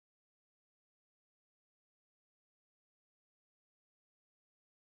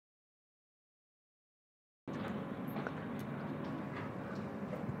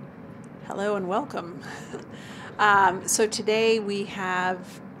Hello and welcome. So today we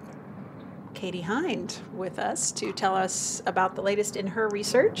have Katie Hinde with us to tell us about the latest in her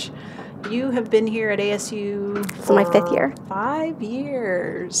research. You have been here at ASU for my 5th year. 5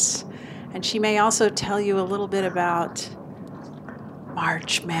 years. And she may also tell you a little bit about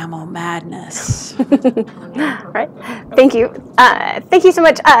March Mammal Madness. Right. Thank you. Thank you so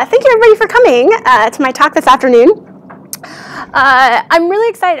much. Thank you everybody for coming to my talk this afternoon. I'm really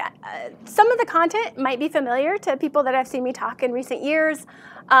excited. Some of the content might be familiar to people that have seen me talk in recent years.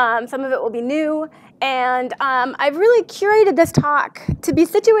 Some of it will be new. And I've really curated this talk to be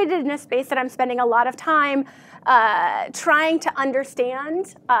situated in a space that I'm spending a lot of time trying to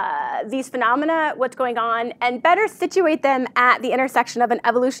understand these phenomena, what's going on, and better situate them at the intersection of an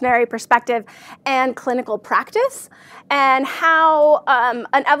evolutionary perspective and clinical practice, and how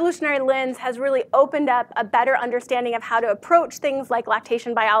an evolutionary lens has really opened up a better understanding of how to approach things like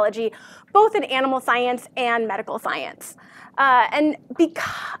lactation biology, both in animal science and medical science. And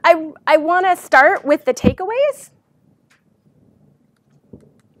I want to start with the takeaways.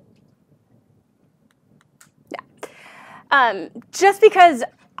 Just because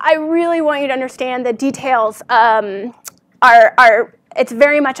I really want you to understand the details it's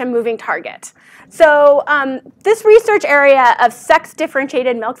very much a moving target. So this research area of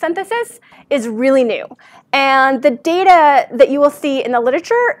sex-differentiated milk synthesis is really new. And the data that you will see in the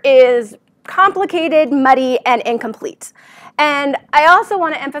literature is complicated, muddy, and incomplete. And I also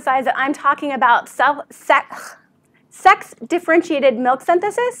want to emphasize that I'm talking about sex-differentiated milk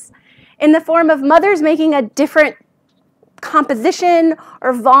synthesis in the form of mothers making a different composition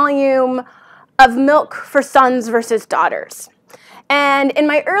or volume of milk for sons versus daughters. And in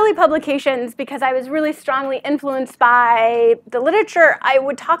my early publications, because I was really strongly influenced by the literature, I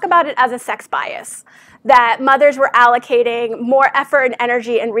would talk about it as a sex bias, that mothers were allocating more effort and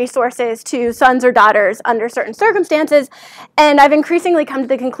energy and resources to sons or daughters under certain circumstances. And I've increasingly come to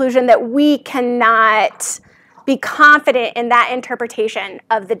the conclusion that we cannot be confident in that interpretation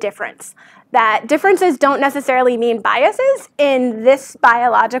of the difference. That differences don't necessarily mean biases in this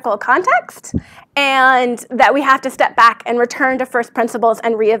biological context, and that we have to step back and return to first principles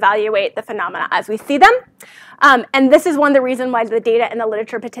and reevaluate the phenomena as we see them. And this is one of the reasons why the data in the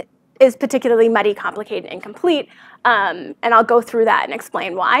literature is particularly muddy, complicated, and incomplete, and I'll go through that and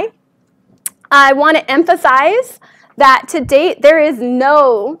explain why. I want to emphasize that to date, there is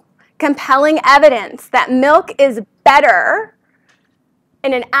no compelling evidence that milk is better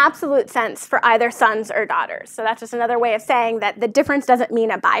in an absolute sense for either sons or daughters. So that's just another way of saying that the difference doesn't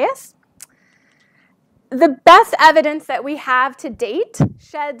mean a bias. The best evidence that we have to date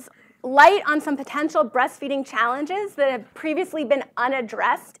sheds light on some potential breastfeeding challenges that have previously been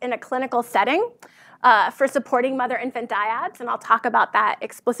unaddressed in a clinical setting for supporting mother-infant dyads, and I'll talk about that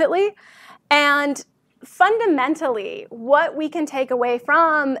explicitly. And fundamentally, what we can take away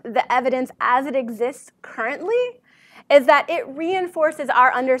from the evidence as it exists currently is that it reinforces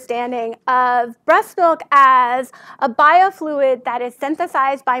our understanding of breast milk as a biofluid that is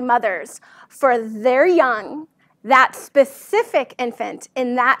synthesized by mothers for their young, that specific infant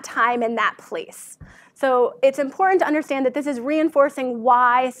in that time and that place. So it's important to understand that this is reinforcing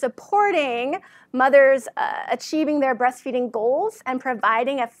why supporting mothers achieving their breastfeeding goals and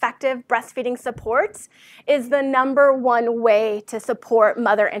providing effective breastfeeding supports is the #1 way to support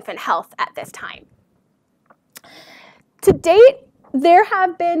mother-infant health at this time. To date, there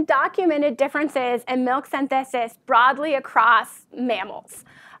have been documented differences in milk synthesis broadly across mammals.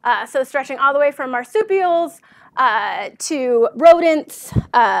 So stretching all the way from marsupials to rodents,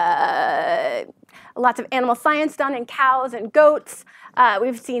 lots of animal science done in cows and goats.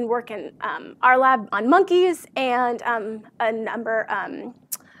 We've seen work in our lab on monkeys and a number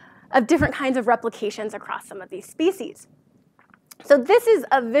of different kinds of replications across some of these species. So this is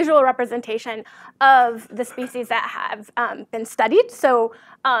a visual representation of the species that have been studied. So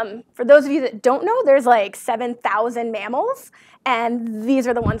for those of you that don't know, there's like 7,000 mammals, and these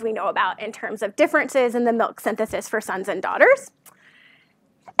are the ones we know about in terms of differences in the milk synthesis for sons and daughters.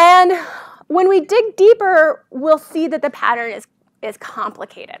 And when we dig deeper, we'll see that the pattern is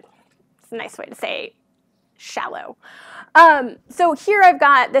complicated. It's a nice way to say shallow. So here I've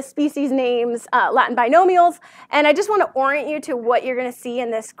got the species names, Latin binomials, and I just want to orient you to what you're going to see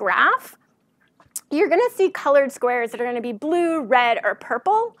in this graph. You're going to see colored squares that are going to be blue, red, or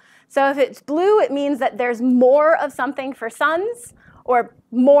purple. So if it's blue, it means that there's more of something for sons, or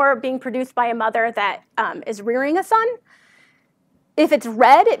more being produced by a mother that is rearing a son. If it's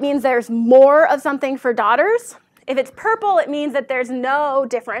red, it means there's more of something for daughters. If it's purple, it means that there's no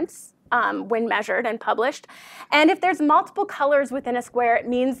difference when measured and published. And if there's multiple colors within a square, it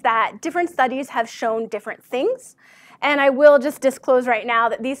means that different studies have shown different things. And I will just disclose right now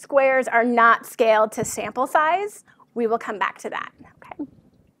that these squares are not scaled to sample size. We will come back to that. Okay.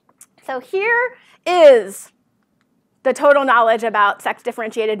 So here is the total knowledge about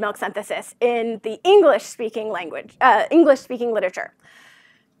sex-differentiated milk synthesis in the English-speaking language, English-speaking literature.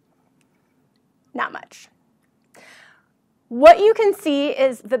 Not much. What you can see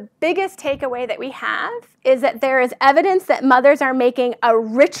is the biggest takeaway that we have is that there is evidence that mothers are making a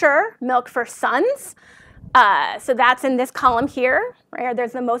richer milk for sons. So that's in this column here, right?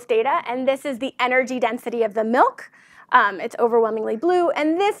 There's the most data, and this is the energy density of the milk. It's overwhelmingly blue,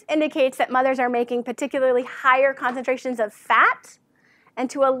 and this indicates that mothers are making particularly higher concentrations of fat and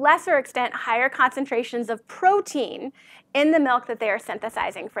to a lesser extent higher concentrations of protein in the milk that they are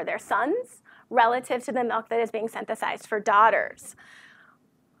synthesizing for their sons relative to the milk that is being synthesized for daughters.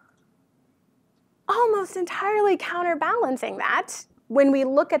 Almost entirely counterbalancing that, when we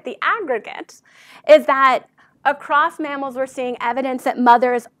look at the aggregate, is that across mammals we're seeing evidence that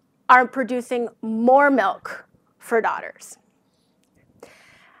mothers are producing more milk for daughters.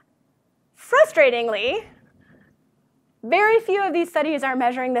 Frustratingly, very few of these studies are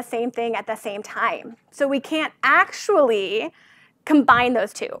measuring the same thing at the same time. So we can't actually combine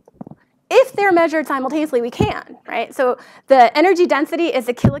those two. If they're measured simultaneously, we can, right? So the energy density is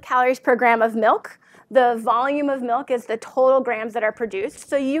the kilocalories per gram of milk. The volume of milk is the total grams that are produced.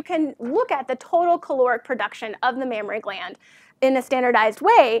 So you can look at the total caloric production of the mammary gland in a standardized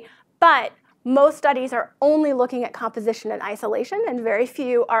way, but most studies are only looking at composition and isolation, and very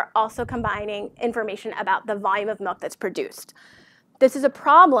few are also combining information about the volume of milk that's produced. This is a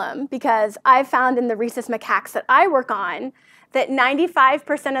problem because I've found in the rhesus macaques that I work on that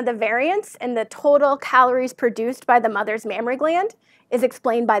 95% of the variance in the total calories produced by the mother's mammary gland is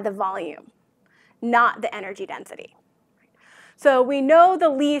explained by the volume, not the energy density. So we know the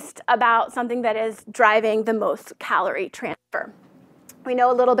least about something that is driving the most calorie transfer. We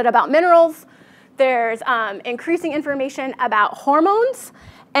know a little bit about minerals. There's increasing information about hormones.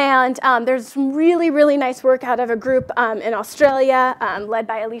 And there's some really, really nice work out of a group in Australia led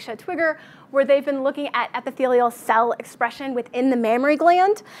by Alicia Twigger, where they've been looking at epithelial cell expression within the mammary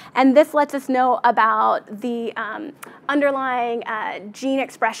gland. And this lets us know about the underlying gene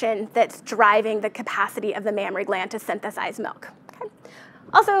expression that's driving the capacity of the mammary gland to synthesize milk. Okay.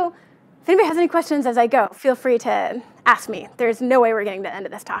 Also, if anybody has any questions as I go, feel free to ask me. There's no way we're getting to the end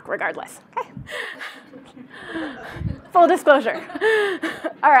of this talk regardless. Okay. Full disclosure.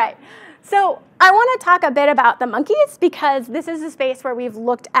 All right. So I want to talk a bit about the monkeys because this is a space where we've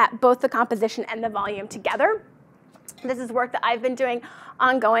looked at both the composition and the volume together. This is work that I've been doing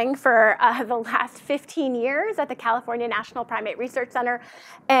ongoing for the last 15 years at the California National Primate Research Center.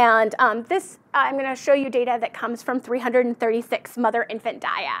 And I'm going to show you data that comes from 336 mother-infant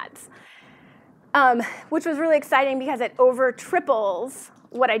dyads, which was really exciting because it over triples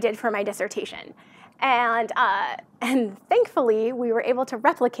what I did for my dissertation. And thankfully, we were able to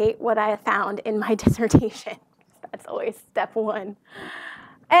replicate what I found in my dissertation. That's always step one.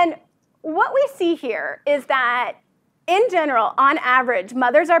 And what we see here is that, in general, on average,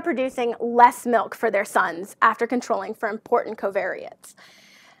 mothers are producing less milk for their sons after controlling for important covariates.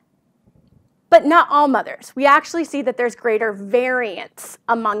 But not all mothers. We actually see that there's greater variance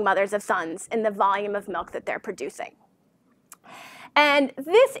among mothers of sons in the volume of milk that they're producing. And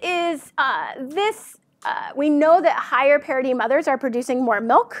this is, we know that higher parity mothers are producing more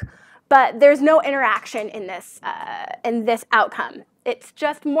milk, but there's no interaction in this outcome. It's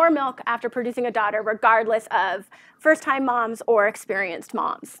just more milk after producing a daughter, regardless of first-time moms or experienced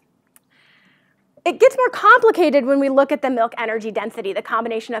moms. It gets more complicated when we look at the milk energy density, the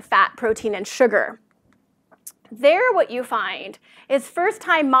combination of fat, protein, and sugar. There, what you find is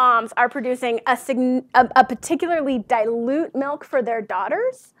first-time moms are producing a particularly dilute milk for their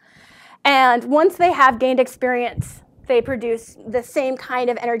daughters. And once they have gained experience, they produce the same kind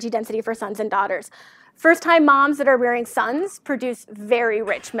of energy density for sons and daughters. First-time moms that are rearing sons produce very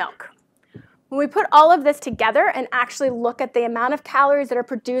rich milk. When we put all of this together and actually look at the amount of calories that are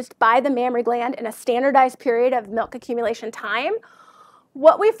produced by the mammary gland in a standardized period of milk accumulation time,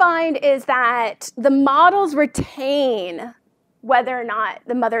 what we find is that the models retain whether or not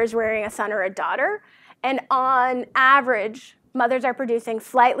the mother is rearing a son or a daughter, and on average, mothers are producing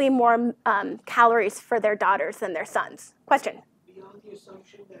slightly more calories for their daughters than their sons. Question? Beyond the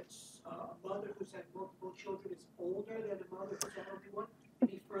assumption that a mother who's had multiple children is older than a mother who's had only one,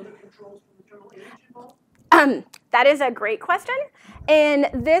 any further controls for maternal age involved? That is a great question. In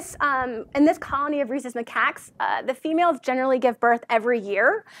this colony of rhesus macaques, the females generally give birth every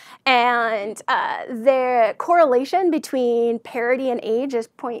year, and the correlation between parity and age is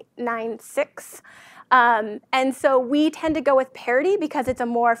 0.96. And so we tend to go with parity because it's a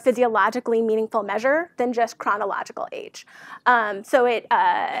more physiologically meaningful measure than just chronological age. So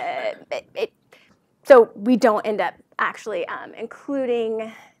we don't end up actually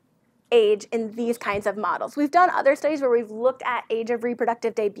including age in these kinds of models. We've done other studies where we've looked at age of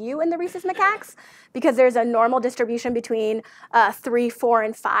reproductive debut in the rhesus macaques because there's a normal distribution between 3, 4,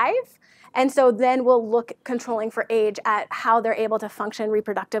 and 5. And so then we'll look controlling for age at how they're able to function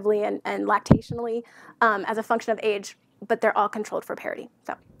reproductively and lactationally as a function of age, but they're all controlled for parity.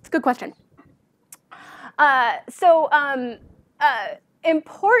 So it's a good question.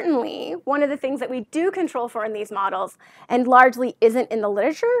 Importantly, one of the things that we do control for in these models, and largely isn't in the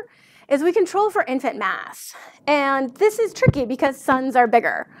literature, is we control for infant mass. And this is tricky because sons are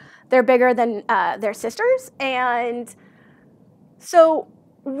bigger. They're bigger than their sisters. And so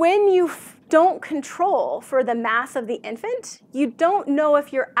when you don't control for the mass of the infant, you don't know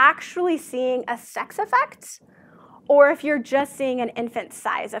if you're actually seeing a sex effect or if you're just seeing an infant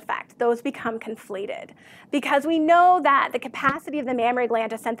size effect. Those become conflated because we know that the capacity of the mammary gland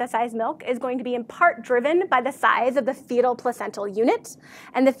to synthesize milk is going to be in part driven by the size of the fetal placental unit,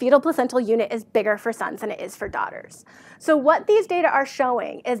 and the fetal placental unit is bigger for sons than it is for daughters. So what these data are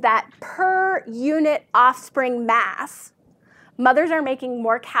showing is that per unit offspring mass, mothers are making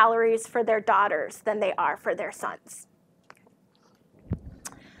more calories for their daughters than they are for their sons.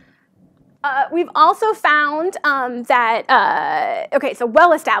 We've also found so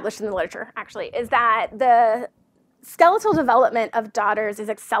well established in the literature, actually, is that the skeletal development of daughters is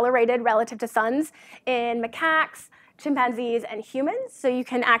accelerated relative to sons in macaques, chimpanzees, and humans. So you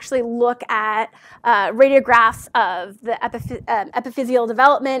can actually look at radiographs of the epiphyseal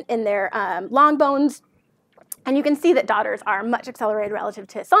development in their long bones, and you can see that daughters are much accelerated relative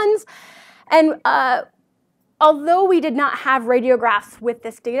to sons. And although we did not have radiographs with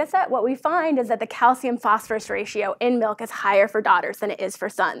this data set, what we find is that the calcium-phosphorus ratio in milk is higher for daughters than it is for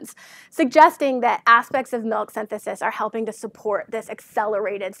sons, suggesting that aspects of milk synthesis are helping to support this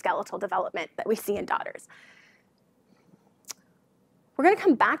accelerated skeletal development that we see in daughters. We're going to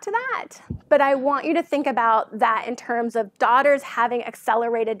come back to that, but I want you to think about that in terms of daughters having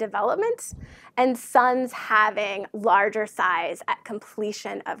accelerated development and sons having larger size at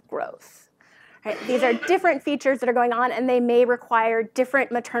completion of growth. Right? These are different features that are going on, and they may require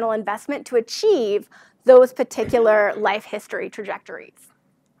different maternal investment to achieve those particular life history trajectories.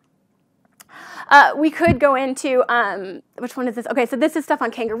 We could go into, which one is this? Okay, so this is stuff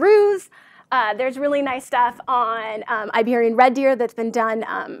on kangaroos. There's really nice stuff on Iberian red deer that's been done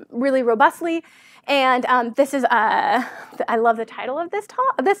really robustly. And this is, I love the title of this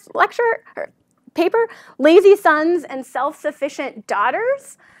lecture, or paper, Lazy Sons and Self-Sufficient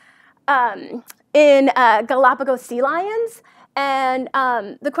Daughters in Galapagos sea lions. And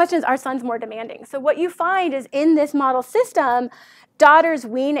the question is, are sons more demanding? So what you find is in this model system, daughters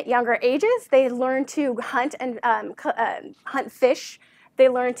wean at younger ages. They learn to hunt and hunt fish. They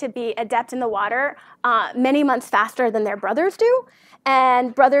learn to be adept in the water many months faster than their brothers do.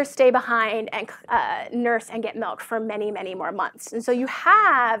 And brothers stay behind and nurse and get milk for many, many more months. And so you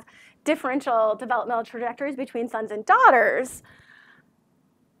have differential developmental trajectories between sons and daughters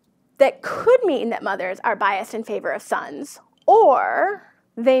that could mean that mothers are biased in favor of sons, or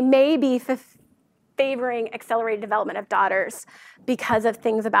they may be favoring accelerated development of daughters because of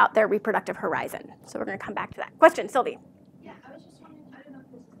things about their reproductive horizon. So we're going to come back to that. Question, Sylvie? Yeah, I was just wondering, I don't know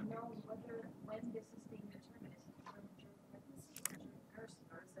if this is known, whether when this is being determined, is it determined during pregnancy,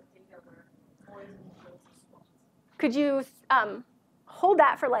 or is it data where boys and girls are swapped? Could you hold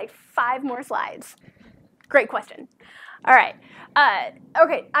that for like 5 more slides? Great question. All right.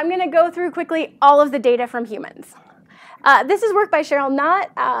 Okay, I'm going to go through quickly all of the data from humans. This is work by Cheryl Knott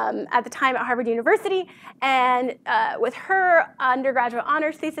at the time at Harvard University, and with her undergraduate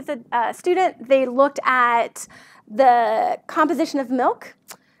honors thesis student, they looked at the composition of milk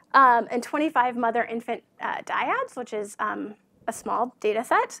in 25 mother-infant dyads, which is a small data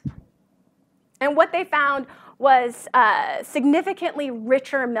set. And what they found was significantly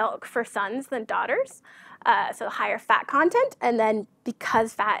richer milk for sons than daughters. So higher fat content, and then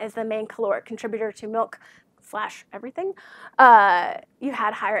because fat is the main caloric contributor to milk / everything, you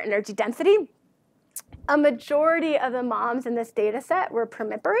had higher energy density. A majority of the moms in this data set were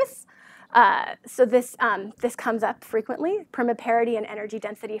primiparous. So this comes up frequently, primiparity and energy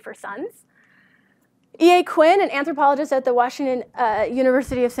density for sons. E.A. Quinn, an anthropologist at the Washington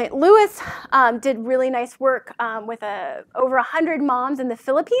University of St. Louis, did really nice work with over 100 moms in the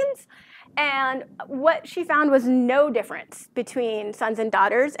Philippines. And what she found was no difference between sons and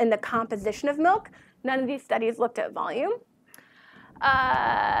daughters in the composition of milk. None of these studies looked at volume.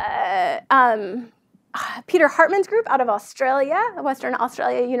 Peter Hartman's group out of Australia, Western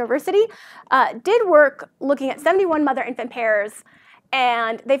Australia University, did work looking at 71 mother-infant pairs,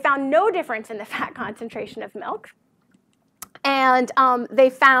 and they found no difference in the fat concentration of milk. And they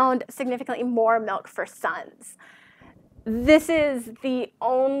found significantly more milk for sons. This is the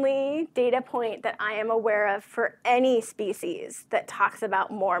only data point that I am aware of for any species that talks about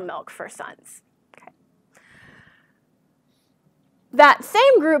more milk for sons. Okay. That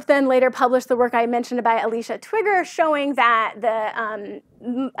same group then later published the work I mentioned by Alicia Twigger, showing that the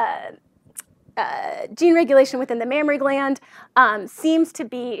gene regulation within the mammary gland seems to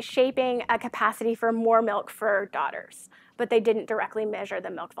be shaping a capacity for more milk for daughters, but they didn't directly measure the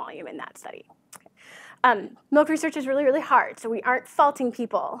milk volume in that study. Milk research is really, really hard, so we aren't faulting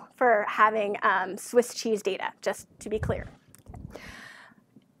people for having Swiss cheese data, just to be clear.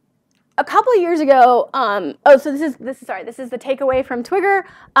 A couple of years ago, so this is the takeaway from Twigger.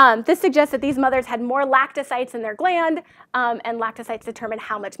 This suggests that these mothers had more lactocytes in their gland, and lactocytes determine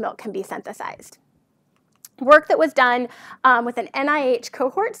how much milk can be synthesized. Work that was done with an NIH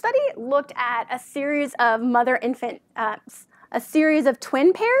cohort study looked at a series of mother-infant, a series of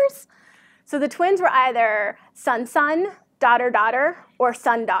twin pairs. So the twins were either son-son, daughter-daughter, or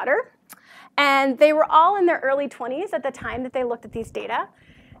son-daughter. And they were all in their early 20s at the time that they looked at these data.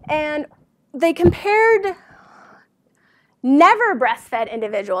 And they compared never breastfed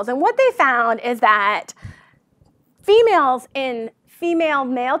individuals. And what they found is that females in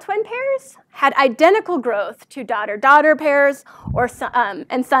female-male twin pairs had identical growth to daughter-daughter pairs,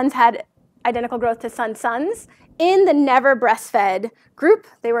 and sons had identical growth to son-sons. In the never breastfed group,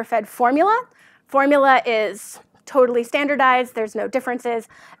 they were fed formula. Formula is totally standardized. There's no differences.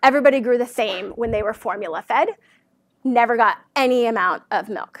 Everybody grew the same when they were formula fed. Never got any amount of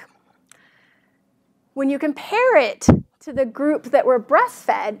milk. When you compare it to the group that were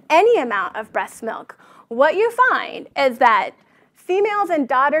breastfed any amount of breast milk, what you find is that females and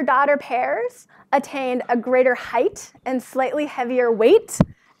daughter-daughter pairs attained a greater height and slightly heavier weight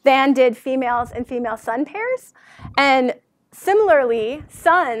than did females and female-son pairs. And similarly,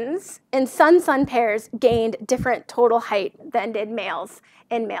 sons in son-son pairs gained different total height than did males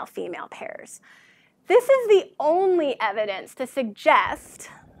in male-female pairs. This is the only evidence to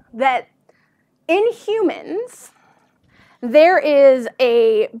suggest that in humans, there is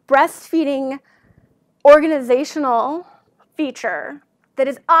a breastfeeding organizational feature that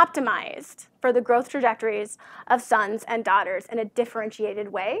is optimized for the growth trajectories of sons and daughters in a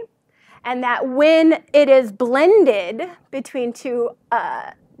differentiated way, and that when it is blended between two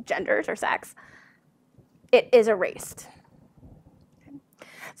genders or sex, it is erased.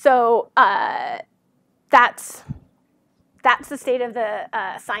 So that's the state of the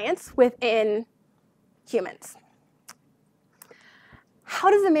science within humans. How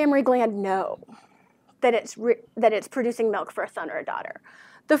does the mammary gland know that it's producing milk for a son or a daughter?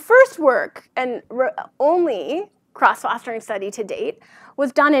 The first work, and only cross-fostering study to date,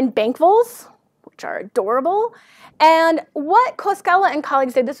 was done in bank voles, which are adorable. And what Koskela and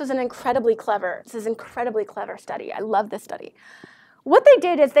colleagues did, this is an incredibly clever study. I love this study. What they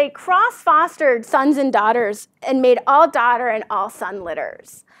did is they cross-fostered sons and daughters and made all daughter and all son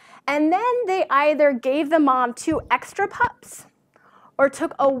litters. And then they either gave the mom 2 extra pups or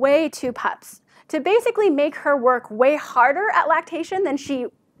took away 2 pups to basically make her work way harder at lactation than she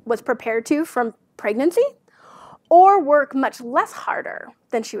was prepared to from pregnancy, or work much less harder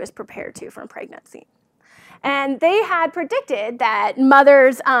than she was prepared to from pregnancy. And they had predicted that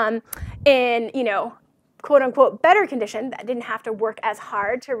mothers in, quote unquote, better condition, that didn't have to work as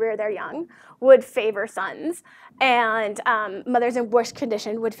hard to rear their young, would favor sons, and mothers in worse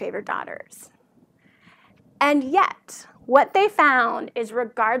condition would favor daughters. And yet, what they found is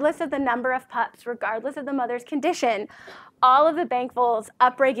regardless of the number of pups, regardless of the mother's condition, all of the bank voles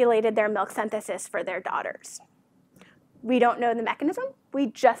upregulated their milk synthesis for their daughters. We don't know the mechanism. We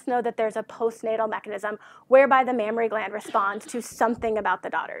just know that there's a postnatal mechanism whereby the mammary gland responds to something about the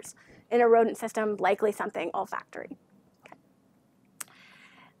daughters. In a rodent system, likely something olfactory. Okay.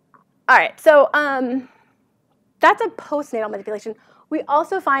 All right, so that's a postnatal manipulation. We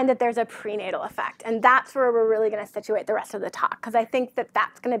also find that there's a prenatal effect, and that's where we're really going to situate the rest of the talk, because I think that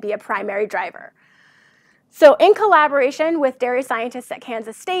that's going to be a primary driver. So in collaboration with dairy scientists at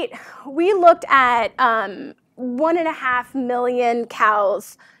Kansas State, we looked at 1.5 million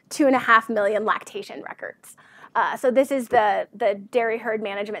cows 2.5 million lactation records. So this is the dairy herd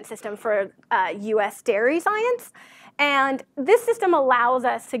management system for US dairy science. And this system allows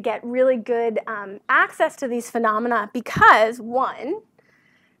us to get really good access to these phenomena because, one,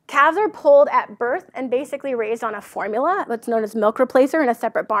 calves are pulled at birth and basically raised on a formula, what's known as milk replacer, in a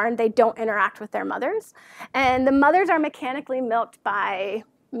separate barn. They don't interact with their mothers. And the mothers are mechanically milked by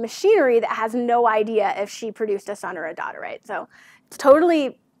machinery that has no idea if she produced a son or a daughter, right? So it's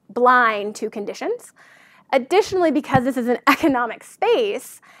totally blind to conditions. Additionally, because this is an economic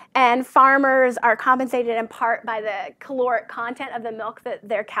space and farmers are compensated in part by the caloric content of the milk that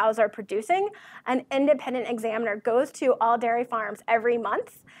their cows are producing, an independent examiner goes to all dairy farms every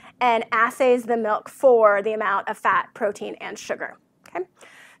month and assays the milk for the amount of fat, protein, and sugar. Okay?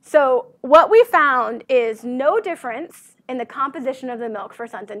 So what we found is no difference in the composition of the milk for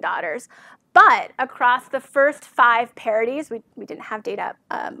sons and daughters, but across the first 5 parities, we didn't have data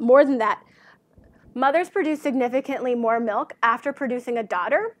more than that, mothers produce significantly more milk after producing a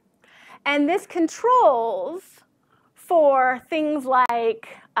daughter. And this controls for things like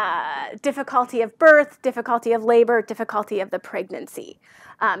difficulty of birth, difficulty of labor, difficulty of the pregnancy,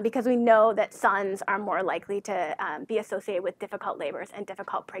 because we know that sons are more likely to be associated with difficult labors and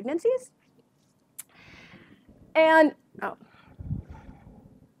difficult pregnancies. And, oh,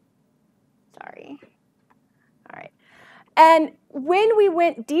 sorry. All right. And when we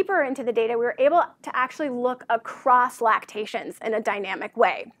went deeper into the data, we were able to actually look across lactations in a dynamic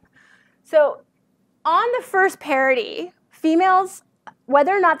way. So on the first parity, females,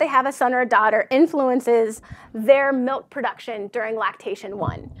 whether or not they have a son or a daughter, influences their milk production during lactation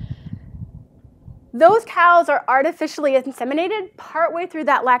 1. Those cows are artificially inseminated partway through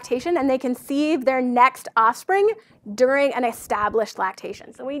that lactation, and they conceive their next offspring during an established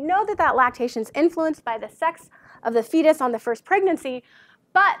lactation. So we know that that lactation is influenced by the sex of the fetus on the first pregnancy,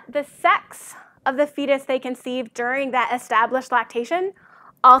 but the sex of the fetus they conceive during that established lactation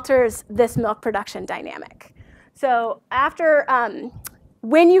alters this milk production dynamic. So after,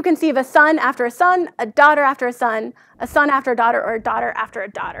 when you conceive a son after a son, a daughter after a son after a daughter, or a daughter after a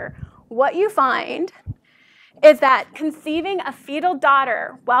daughter, what you find is that conceiving a fetal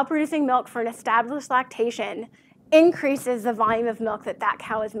daughter while producing milk for an established lactation increases the volume of milk that that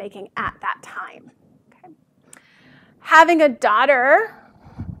cow is making at that time. Okay. Having a daughter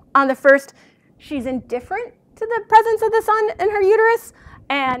on the first, she's indifferent to the presence of the son in her uterus,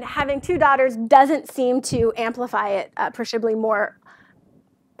 and having 2 daughters doesn't seem to amplify it appreciably more,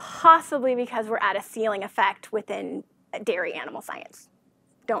 possibly because we're at a ceiling effect within dairy animal science.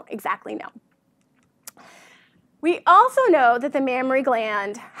 Don't exactly know. We also know that the mammary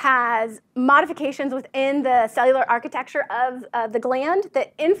gland has modifications within the cellular architecture of the gland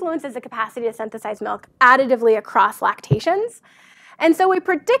that influences the capacity to synthesize milk additively across lactations. And so we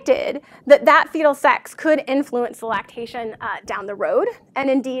predicted that that fetal sex could influence the lactation down the road. And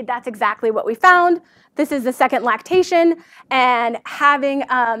indeed, that's exactly what we found. This is the second lactation, and having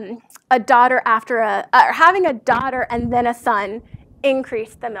a daughter having a daughter and then a son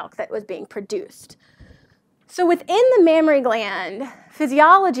increased the milk that was being produced. So within the mammary gland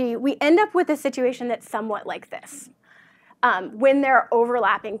physiology, we end up with a situation that's somewhat like this. When there are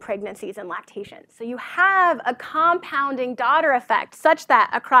overlapping pregnancies and lactation. So you have a compounding daughter effect such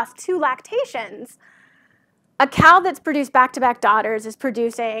that across 2 lactations, a cow that's produced back-to-back daughters is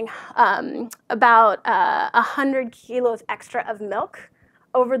producing about 100 kilos extra of milk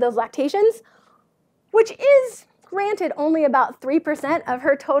over those lactations, which is, granted, only about 3% of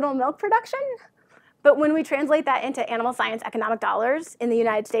her total milk production. But when we translate that into animal science economic dollars in the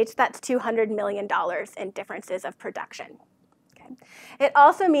United States, that's $200 million in differences of production. Okay. It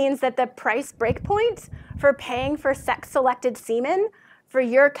also means that the price breakpoint for paying for sex-selected semen for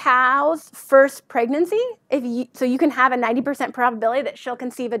your cow's first pregnancy, so you can have a 90% probability that she'll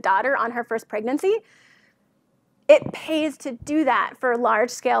conceive a daughter on her first pregnancy, it pays to do that for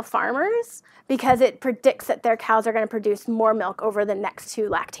large-scale farmers because it predicts that their cows are going to produce more milk over the next 2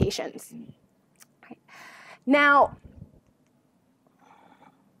 lactations. Now,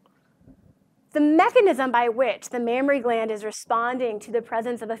 the mechanism by which the mammary gland is responding to the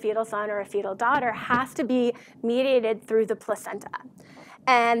presence of a fetal son or a fetal daughter has to be mediated through the placenta.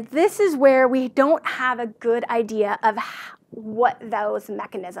 And this is where we don't have a good idea of what those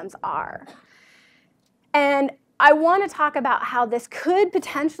mechanisms are. And I want to talk about how this could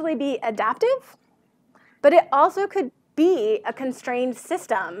potentially be adaptive, but it also could be a constrained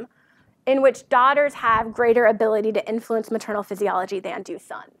system in which daughters have greater ability to influence maternal physiology than do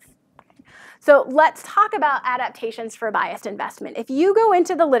sons. So let's talk about adaptations for biased investment. If you go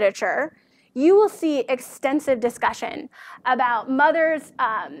into the literature, you will see extensive discussion about mothers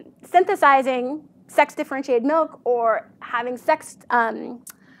synthesizing sex-differentiated milk or having sex-biased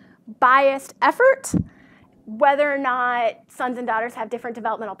effort, whether or not sons and daughters have different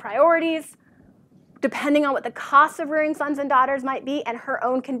developmental priorities, depending on what the cost of rearing sons and daughters might be and her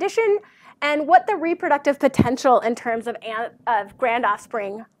own condition, and what the reproductive potential in terms of grand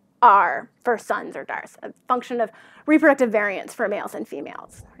offspring are for sons or daughters, a function of reproductive variance for males and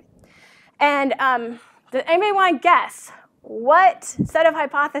females. And does anybody want to guess what set of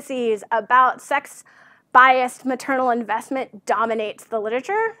hypotheses about sex-biased maternal investment dominates the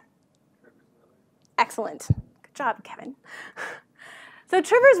literature? Excellent. Good job, Kevin. So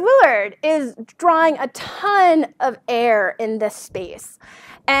Trivers-Willard is drawing a ton of air in this space.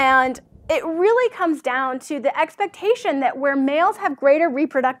 And it really comes down to the expectation that where males have greater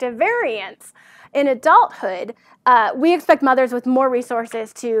reproductive variance in adulthood, we expect mothers with more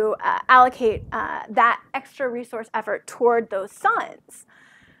resources to allocate that extra resource effort toward those sons.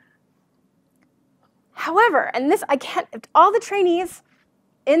 However, and this I can't, all the trainees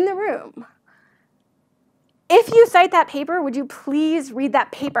in the room, if you cite that paper, would you please read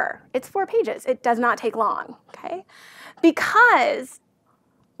that paper? It's 4 pages. It does not take long, okay? Because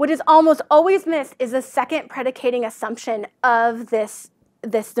what is almost always missed is the second predicating assumption of this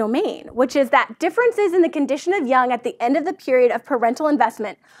domain, which is that differences in the condition of young at the end of the period of parental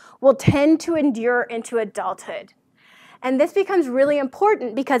investment will tend to endure into adulthood. And this becomes really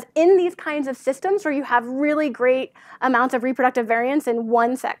important because in these kinds of systems where you have really great amounts of reproductive variance in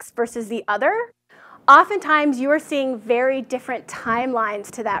one sex versus the other, oftentimes you are seeing very different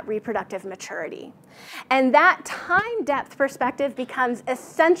timelines to that reproductive maturity. And that time depth perspective becomes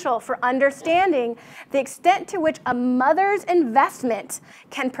essential for understanding the extent to which a mother's investment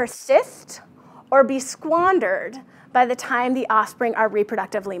can persist or be squandered by the time the offspring are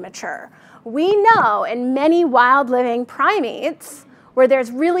reproductively mature. We know in many wild living primates where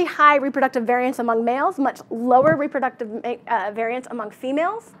there's really high reproductive variance among males, much lower reproductive variance among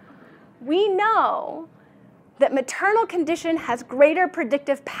females, we know that maternal condition has greater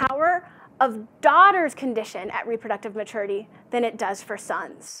predictive power of daughter's condition at reproductive maturity than it does for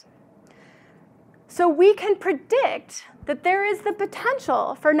sons. So we can predict that there is the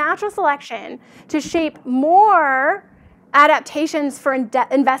potential for natural selection to shape more adaptations for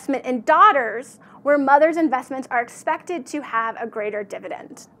investment in daughters where mothers' investments are expected to have a greater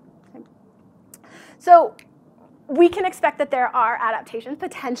dividend. So we can expect that there are adaptations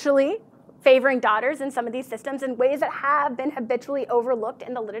potentially favoring daughters in some of these systems in ways that have been habitually overlooked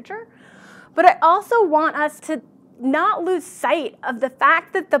in the literature. But I also want us to not lose sight of the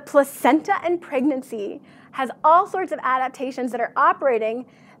fact that the placenta and pregnancy has all sorts of adaptations that are operating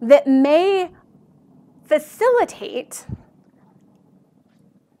that may facilitate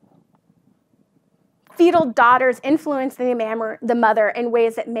fetal daughters influencing the mother in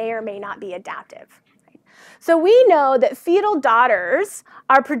ways that may or may not be adaptive. So we know that fetal daughters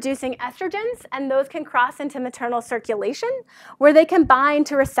are producing estrogens, and those can cross into maternal circulation, where they can bind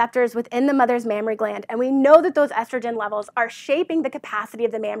to receptors within the mother's mammary gland. And we know that those estrogen levels are shaping the capacity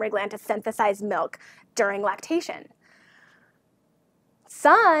of the mammary gland to synthesize milk during lactation.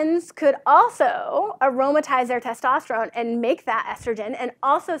 Sons could also aromatize their testosterone and make that estrogen and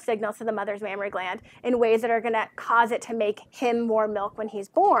also signal to the mother's mammary gland in ways that are going to cause it to make him more milk when he's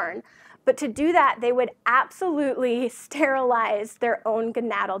born. But to do that, they would absolutely sterilize their own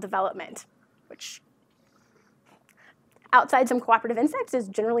gonadal development, which outside some cooperative insects is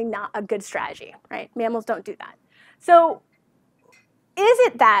generally not a good strategy, right? Mammals don't do that. So is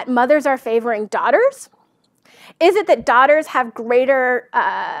it that mothers are favoring daughters? Is it that daughters have greater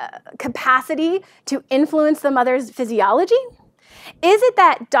capacity to influence the mother's physiology? Is it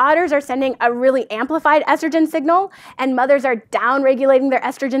that daughters are sending a really amplified estrogen signal and mothers are down-regulating their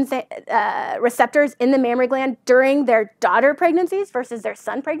estrogen receptors in the mammary gland during their daughter pregnancies versus their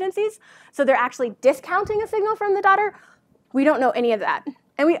son pregnancies? So they're actually discounting a signal from the daughter? We don't know any of that.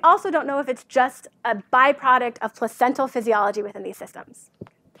 And we also don't know if it's just a byproduct of placental physiology within these systems.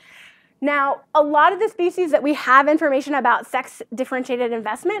 Now, a lot of the species that we have information about sex-differentiated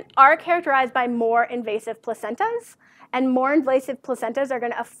investment are characterized by more invasive placentas. And more invasive placentas are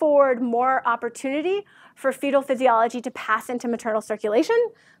going to afford more opportunity for fetal physiology to pass into maternal circulation.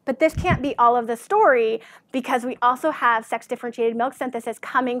 But this can't be all of the story because we also have sex-differentiated milk synthesis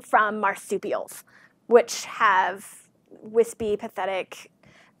coming from marsupials, which have wispy, pathetic,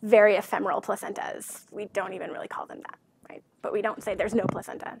 very ephemeral placentas. We don't even really call them that, right? But we don't say there's no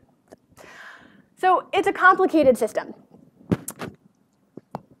placenta. So it's a complicated system.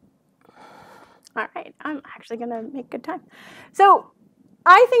 All right, I'm actually going to make good time. So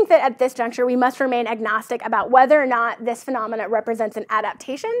I think that at this juncture, we must remain agnostic about whether or not this phenomenon represents an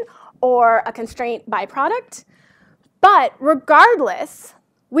adaptation or a constraint byproduct. But regardless,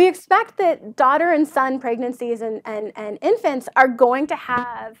 we expect that daughter and son pregnancies and infants are going to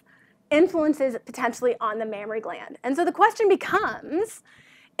have influences potentially on the mammary gland. And so the question becomes,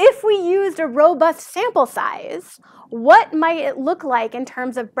 if we used a robust sample size, what might it look like in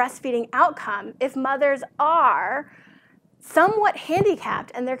terms of breastfeeding outcome if mothers are somewhat handicapped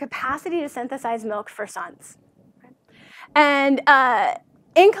in their capacity to synthesize milk for sons? And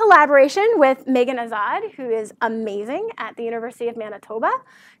in collaboration with Megan Azad, who is amazing at the University of Manitoba,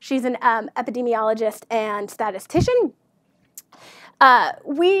 she's an epidemiologist and statistician,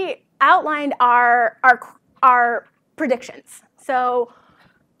 we outlined our predictions. So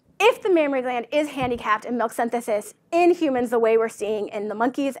if the mammary gland is handicapped in milk synthesis in humans the way we're seeing in the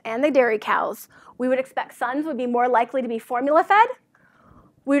monkeys and the dairy cows, we would expect sons would be more likely to be formula fed.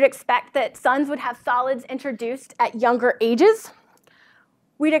 We would expect that sons would have solids introduced at younger ages.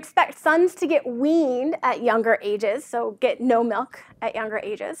 We'd expect sons to get weaned at younger ages, so get no milk at younger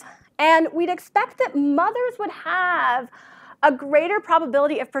ages. And we'd expect that mothers would have a greater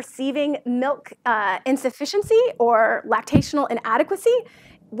probability of perceiving milk insufficiency or lactational inadequacy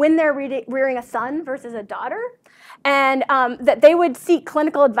when they're rearing a son versus a daughter, and that they would seek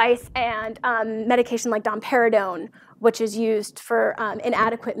clinical advice and medication like domperidone, which is used for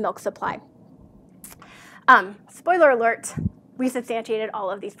inadequate milk supply. Spoiler alert, we substantiated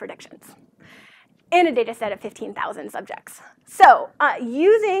all of these predictions in a data set of 15,000 subjects. So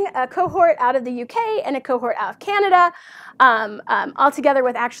using a cohort out of the UK and a cohort out of Canada, all together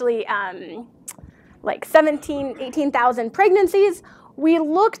with actually like 18,000 pregnancies, we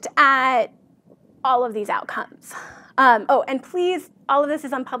looked at all of these outcomes. Oh, and please, all of this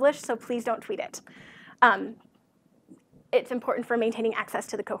is unpublished, so please don't tweet it. It's important for maintaining access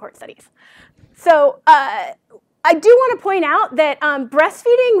to the cohort studies. So I do want to point out that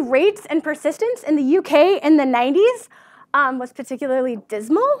breastfeeding rates and persistence in the UK in the 90s was particularly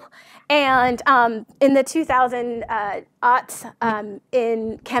dismal. And in the 2000 aughts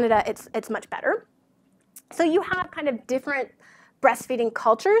in Canada, it's much better. So you have kind of different breastfeeding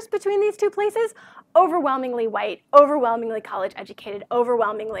cultures between these two places, overwhelmingly white, overwhelmingly college educated,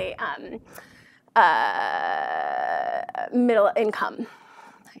 overwhelmingly middle income.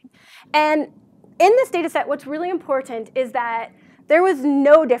 And in this data set, what's really important is that there was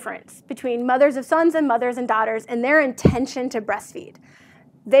no difference between mothers of sons and mothers and daughters in their intention to breastfeed.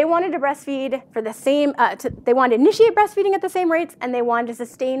 They wanted to breastfeed for the same, they wanted to initiate breastfeeding at the same rates, and they wanted to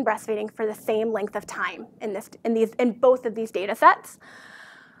sustain breastfeeding for the same length of time in both of these data sets.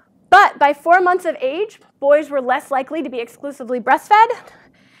 But by 4 months of age, boys were less likely to be exclusively breastfed,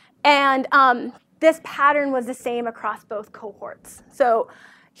 and this pattern was the same across both cohorts. So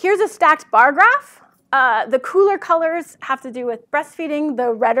here's a stacked bar graph. The cooler colors have to do with breastfeeding.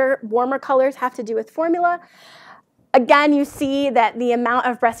 The redder, warmer colors have to do with formula. Again, you see that the amount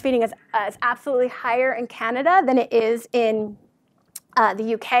of breastfeeding is absolutely higher in Canada than it is in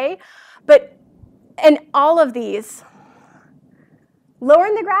the UK. But in all of these, lower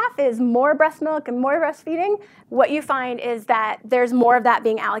in the graph is more breast milk and more breastfeeding. What you find is that there's more of that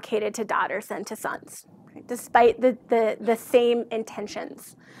being allocated to daughters than to sons, right, despite the same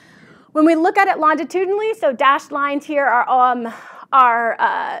intentions. When we look at it longitudinally, so dashed lines here are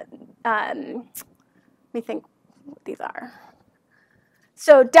let me think what these are.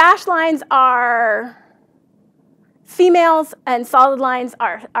 So dashed lines are females and solid lines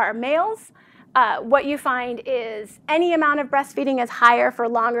are males. What you find is any amount of breastfeeding is higher for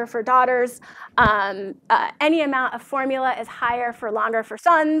longer for daughters. Any amount of formula is higher for longer for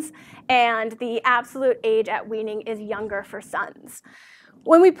sons. And the absolute age at weaning is younger for sons.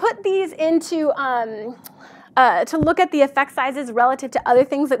 When we put these into, to look at the effect sizes relative to other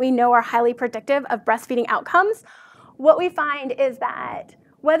things that we know are highly predictive of breastfeeding outcomes, what we find is that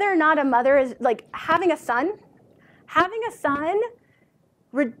whether or not a mother is, like having a son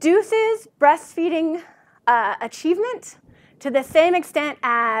reduces breastfeeding achievement to the same extent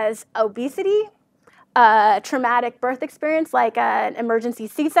as obesity, traumatic birth experience like an emergency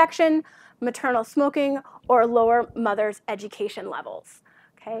C-section, maternal smoking, or lower mother's education levels.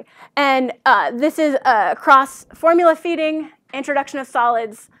 Okay? And this is across formula feeding, introduction of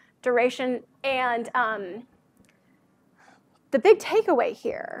solids, duration, and the big takeaway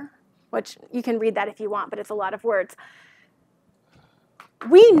here, which you can read that if you want, but it's a lot of words.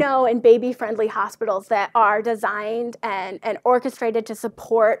 We know in baby-friendly hospitals that are designed and orchestrated to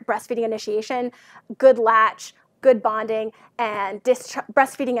support breastfeeding initiation, good latch, good bonding, and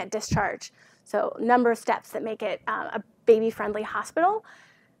breastfeeding at discharge. So a number of steps that make it a baby-friendly hospital.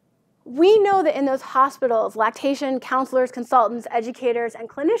 We know that in those hospitals, lactation counselors, consultants, educators, and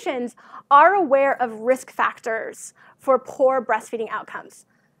clinicians are aware of risk factors for poor breastfeeding outcomes.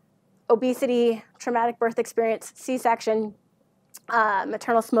 Obesity, traumatic birth experience, C-section,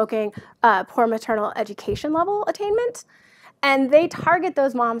 maternal smoking, poor maternal education level attainment. And they target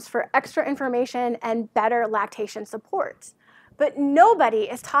those moms for extra information and better lactation support. But nobody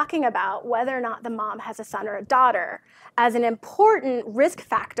is talking about whether or not the mom has a son or a daughter as an important risk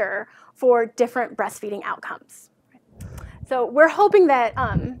factor for different breastfeeding outcomes. So we're hoping that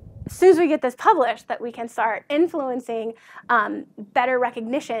as soon as we get this published, that we can start influencing better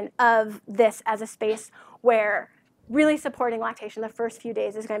recognition of this as a space where really supporting lactation the first few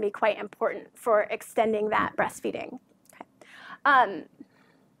days is going to be quite important for extending that breastfeeding. Okay.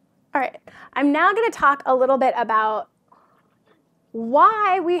 All right, I'm now going to talk a little bit about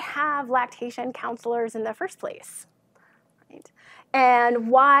why we have lactation counselors in the first place, right? And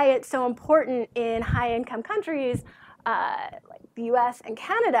why it's so important in high-income countries like the US and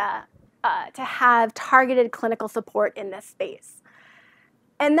Canada to have targeted clinical support in this space.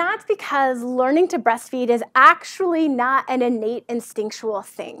 And that's because learning to breastfeed is actually not an innate instinctual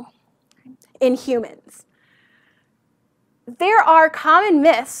thing in humans. There are common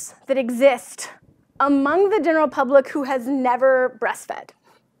myths that exist among the general public who has never breastfed.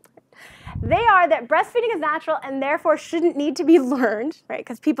 They are that breastfeeding is natural and therefore shouldn't need to be learned, right?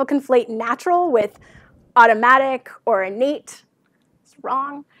 Because people conflate natural with automatic or innate. It's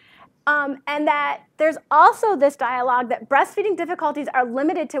wrong. And that there's also this dialogue that breastfeeding difficulties are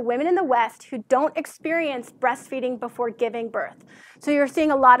limited to women in the West who don't experience breastfeeding before giving birth. So you're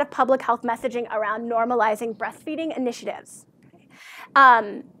seeing a lot of public health messaging around normalizing breastfeeding initiatives.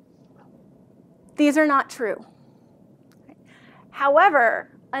 These are not true.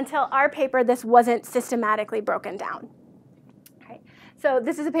 However, until our paper, this wasn't systematically broken down. Okay. So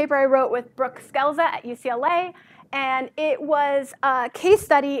this is a paper I wrote with Brooke Skelza at UCLA. And it was a case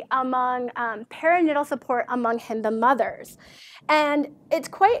study among perinatal support among Hinde mothers. And it's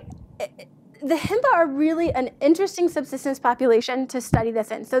quite, the Hinde are really an interesting subsistence population to study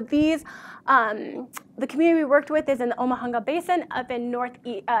this in. So these, the community we worked with is in the Omahanga Basin up in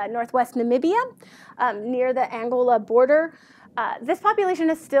northwest Namibia, near the Angola border. This population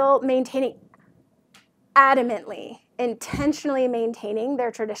is still maintaining, adamantly, intentionally maintaining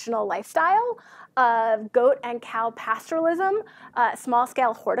their traditional lifestyle of goat and cow pastoralism,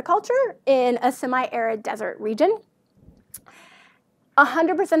 small-scale horticulture in a semi-arid desert region.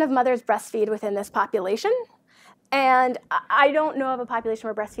 100% of mothers breastfeed within this population. And I don't know of a population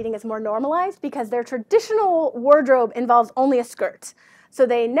where breastfeeding is more normalized because their traditional wardrobe involves only a skirt. So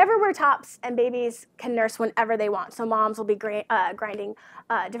they never wear tops, and babies can nurse whenever they want. So moms will be grinding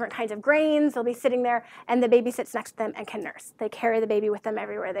different kinds of grains. They'll be sitting there, and the baby sits next to them and can nurse. They carry the baby with them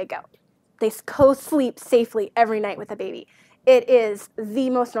everywhere they go. They co-sleep safely every night with the baby. It is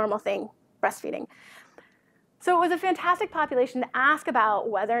the most normal thing, breastfeeding. So it was a fantastic population to ask about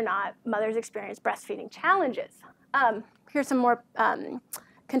whether or not mothers experience breastfeeding challenges. Here's some more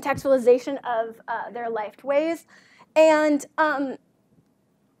contextualization of their life ways. And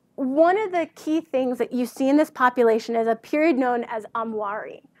one of the key things that you see in this population is a period known as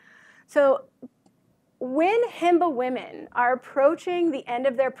amwari. So when Hinde women are approaching the end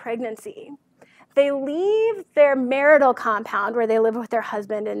of their pregnancy, they leave their marital compound where they live with their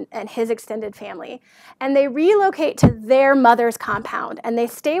husband and his extended family, and they relocate to their mother's compound, and they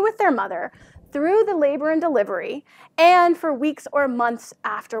stay with their mother through the labor and delivery and for weeks or months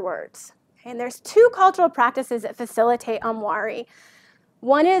afterwards. And there's two cultural practices that facilitate amwari.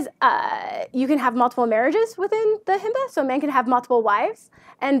 One is you can have multiple marriages within the Hinde, so men can have multiple wives,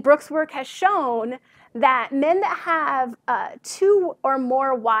 and Brooke's work has shown that men that have 2 or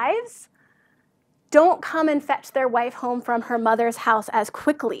more wives don't come and fetch their wife home from her mother's house as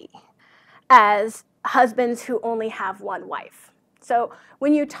quickly as husbands who only have one wife. So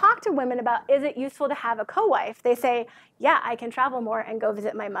when you talk to women about, is it useful to have a co-wife, they say, yeah, I can travel more and go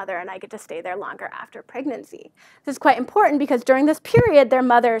visit my mother, and I get to stay there longer after pregnancy. This is quite important because during this period, their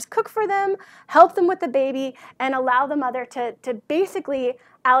mothers cook for them, help them with the baby, and allow the mother to basically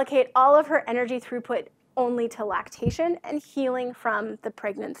allocate all of her energy throughput only to lactation and healing from the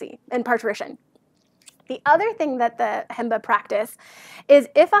pregnancy and parturition. The other thing that the Hinde practice is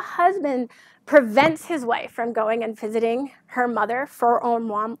if a husband prevents his wife from going and visiting her mother for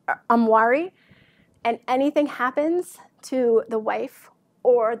amwari, and anything happens to the wife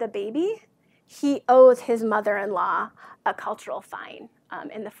or the baby, he owes his mother-in-law a cultural fine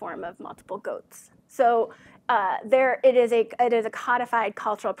in the form of multiple goats. So it is a codified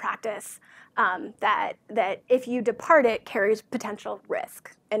cultural practice that if you depart it, carries potential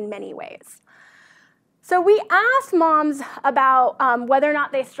risk in many ways. So we asked moms about whether or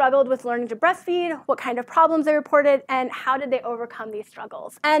not they struggled with learning to breastfeed, what kind of problems they reported, and how did they overcome these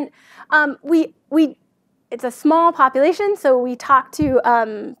struggles. And it's a small population, so we talked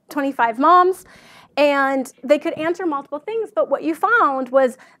to 25 moms, and they could answer multiple things, but what you found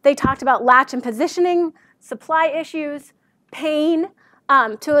was they talked about latch and positioning, supply issues, pain,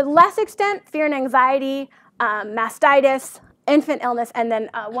 to a less extent, fear and anxiety, mastitis, infant illness, and then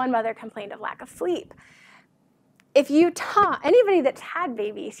one mother complained of lack of sleep. If you taught anybody that's had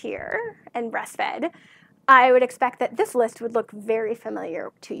babies here and breastfed, I would expect that this list would look very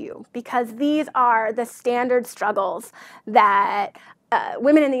familiar to you, because these are the standard struggles that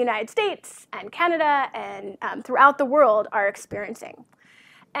women in the United States and Canada and throughout the world are experiencing.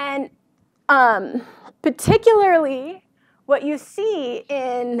 And particularly what you see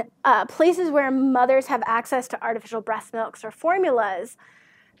in places where mothers have access to artificial breast milks or formulas,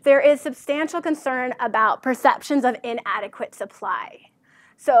 there is substantial concern about perceptions of inadequate supply.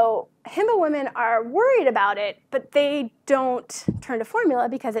 So Himba women are worried about it, but they don't turn to formula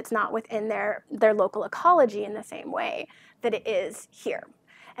because it's not within their local ecology in the same way that it is here.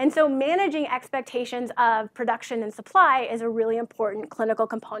 And so managing expectations of production and supply is a really important clinical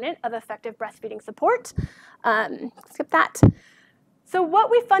component of effective breastfeeding support. Skip that. So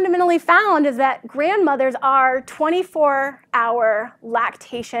what we fundamentally found is that grandmothers are 24-hour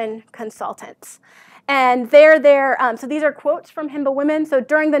lactation consultants. And they're there, so these are quotes from Himba women. So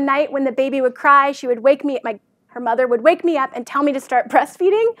during the night when the baby would cry, she would wake me, her mother would wake me up and tell me to start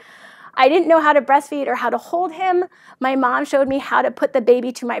breastfeeding. I didn't know how to breastfeed or how to hold him. My mom showed me how to put the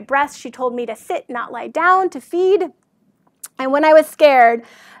baby to my breast. She told me to sit, not lie down, to feed. And when I was scared,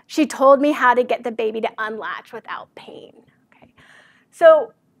 she told me how to get the baby to unlatch without pain.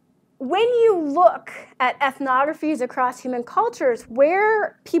 So when you look at ethnographies across human cultures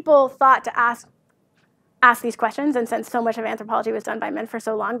where people thought to ask these questions, and since so much of anthropology was done by men for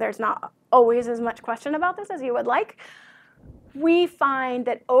so long, there's not always as much question about this as you would like, we find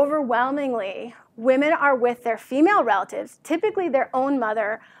that overwhelmingly women are with their female relatives, typically their own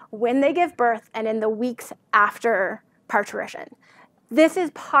mother, when they give birth and in the weeks after parturition. This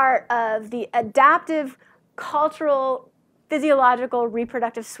is part of the adaptive cultural physiological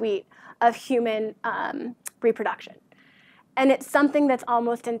reproductive suite of human reproduction. And it's something that's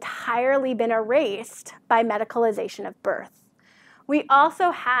almost entirely been erased by medicalization of birth. We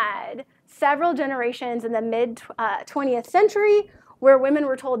also had several generations in the mid-20th century where women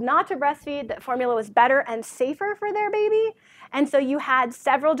were told not to breastfeed, that formula was better and safer for their baby. And so you had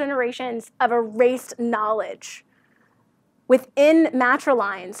several generations of erased knowledge within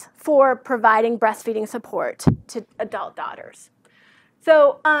matrilines for providing breastfeeding support to adult daughters.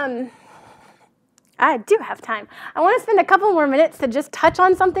 So I do have time. I want to spend a couple more minutes to just touch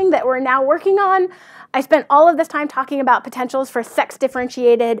on something that we're now working on. I spent all of this time talking about potentials for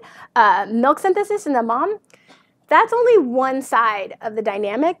sex-differentiated milk synthesis in the mom. That's only one side of the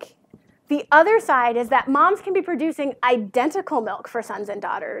dynamic. The other side is that moms can be producing identical milk for sons and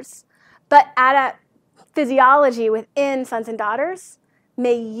daughters, but at a physiology within sons and daughters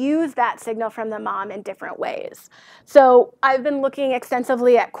may use that signal from the mom in different ways. So I've been looking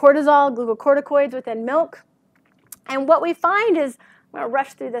extensively at cortisol, glucocorticoids within milk. And what we find is, I'm going to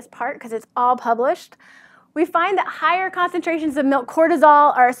rush through this part because it's all published. We find that higher concentrations of milk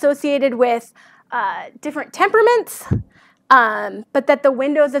cortisol are associated with different temperaments, but that the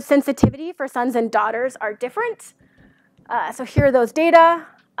windows of sensitivity for sons and daughters are different. So here are those data.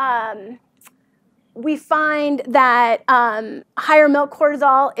 We find that higher milk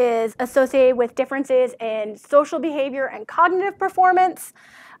cortisol is associated with differences in social behavior and cognitive performance.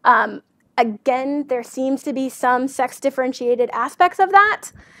 Again, there seems to be some sex-differentiated aspects of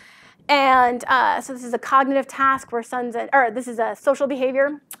that. And so this is a cognitive task where this is a social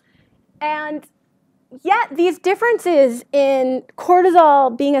behavior. And yet these differences in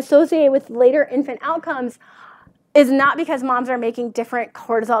cortisol being associated with later infant outcomes is not because moms are making different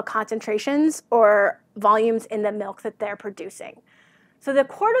cortisol concentrations or volumes in the milk that they're producing. So the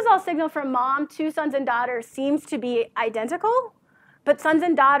cortisol signal from mom to sons and daughters seems to be identical, but sons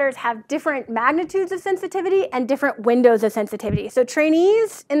and daughters have different magnitudes of sensitivity and different windows of sensitivity. So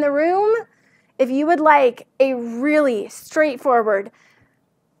trainees in the room, if you would like a really straightforward,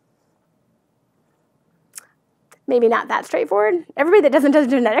 maybe not that straightforward. Everybody that doesn't do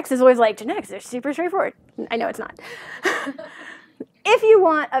genetics is always like, genetics, they're super straightforward. I know it's not. If you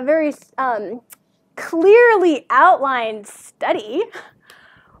want a very clearly outlined study,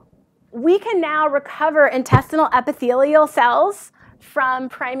 we can now recover intestinal epithelial cells from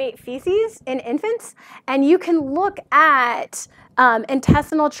primate feces in infants, and you can look at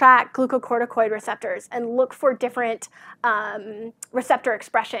intestinal tract glucocorticoid receptors and look for different receptor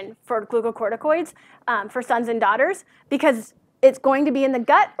expression for glucocorticoids for sons and daughters, because it's going to be in the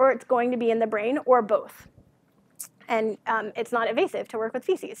gut or it's going to be in the brain or both. And it's not invasive to work with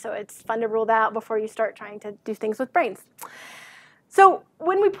feces, so it's fun to rule that out before you start trying to do things with brains. So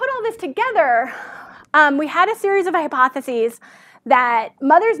when we put all this together, we had a series of hypotheses that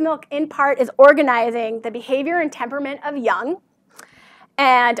mother's milk, in part, is organizing the behavior and temperament of young.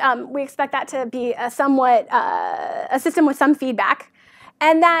 And we expect that to be a somewhat a system with some feedback.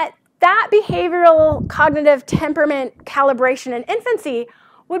 And that behavioral cognitive temperament calibration in infancy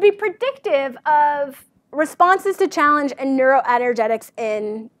would be predictive of responses to challenge and neuroenergetics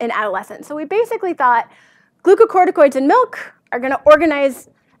in adolescence. So we basically thought glucocorticoids in milk are going to organize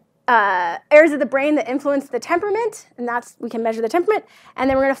areas of the brain that influence the temperament, and we can measure the temperament, and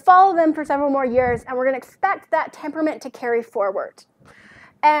then we're going to follow them for several more years, and we're going to expect that temperament to carry forward.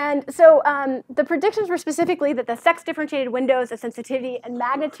 And so the predictions were specifically that the sex-differentiated windows of sensitivity and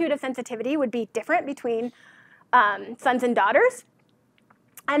magnitude of sensitivity would be different between sons and daughters,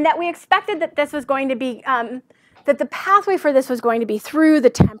 and that we expected that this was going to be, that the pathway for this was going to be through the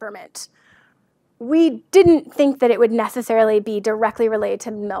temperament. We didn't think that it would necessarily be directly related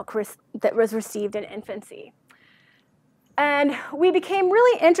to milk that was received in infancy. And we became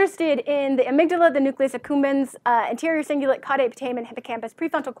really interested in the amygdala, the nucleus accumbens, anterior cingulate, caudate, putamen, hippocampus,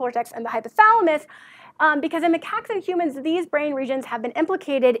 prefrontal cortex, and the hypothalamus, because in macaques and humans, these brain regions have been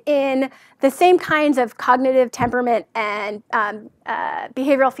implicated in the same kinds of cognitive temperament and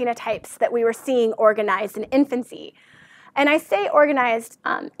behavioral phenotypes that we were seeing organized in infancy. And I say organized,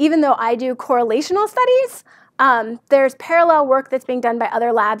 even though I do correlational studies, there's parallel work that's being done by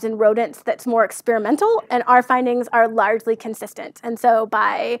other labs in rodents that's more experimental, and our findings are largely consistent. And so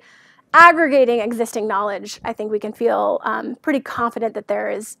by aggregating existing knowledge, I think we can feel pretty confident that there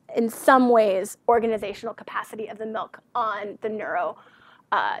is, in some ways, organizational capacity of the milk on the neuro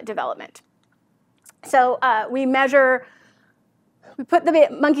development. So we put the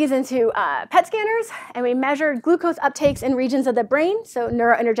monkeys into PET scanners, and we measured glucose uptakes in regions of the brain, so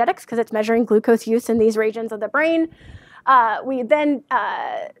neuroenergetics, because it's measuring glucose use in these regions of the brain. We then,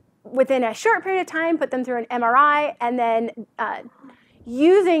 within a short period of time, put them through an MRI, and then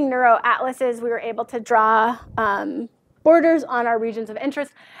using neuroatlases, we were able to draw borders on our regions of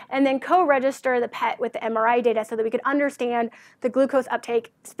interest, and then co-register the PET with the MRI data so that we could understand the glucose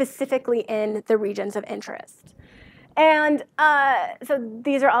uptake specifically in the regions of interest. And so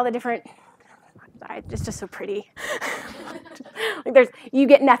these are all the different, it's just so pretty. Like you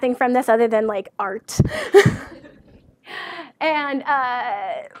get nothing from this other than like art. And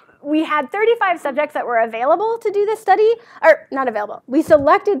we had 35 subjects that were available to do this study, or not available. We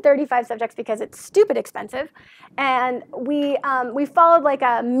selected 35 subjects because it's stupid expensive. And we followed like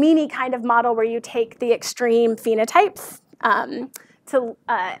a mini kind of model where you take the extreme phenotypes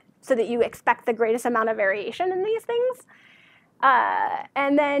so that you expect the greatest amount of variation in these things.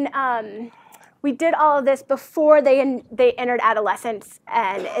 And then we did all of this before they entered adolescence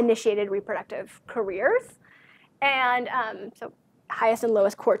and initiated reproductive careers. And so highest and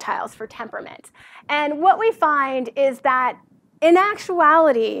lowest quartiles for temperament. And what we find is that in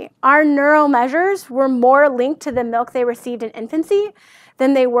actuality, our neural measures were more linked to the milk they received in infancy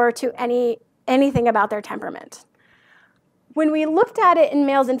than they were to anything about their temperament. When we looked at it in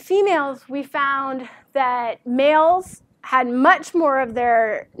males and females, we found that males had much more of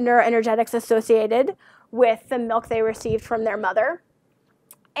their neuroenergetics associated with the milk they received from their mother.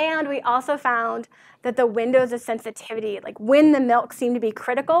 And we also found that the windows of sensitivity, like when the milk seemed to be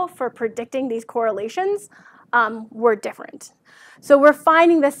critical for predicting these correlations, were different. So we're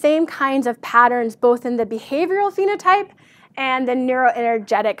finding the same kinds of patterns both in the behavioral phenotype and the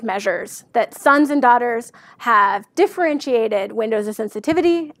neuroenergetic measures, that sons and daughters have differentiated windows of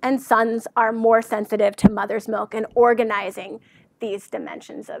sensitivity, and sons are more sensitive to mother's milk and organizing these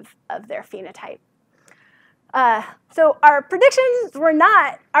dimensions of their phenotype. So our predictions were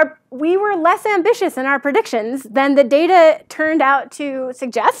we were less ambitious in our predictions than the data turned out to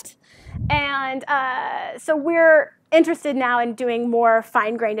suggest. And so we're interested now in doing more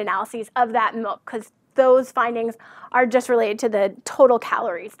fine-grained analyses of that milk, because those findings are just related to the total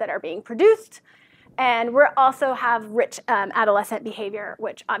calories that are being produced. And we also have rich adolescent behavior,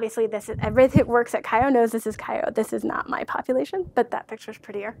 which obviously everything that works at Caio knows this is Caio. This is not my population, but that picture's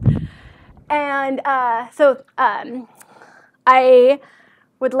prettier. And so I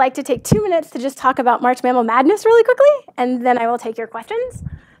would like to take 2 minutes to just talk about March Mammal Madness really quickly, and then I will take your questions.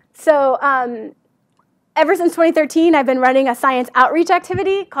 So ever since 2013, I've been running a science outreach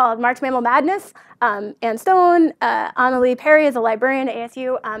activity called March Mammal Madness. Ann Stone, Annalie Perry is a librarian at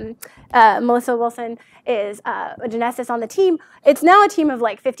ASU. Melissa Wilson is a geneticist on the team. It's now a team of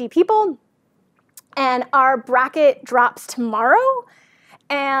like 50 people. And our bracket drops tomorrow.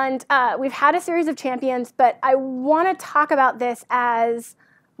 And we've had a series of champions, but I want to talk about this as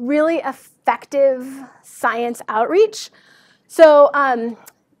really effective science outreach. So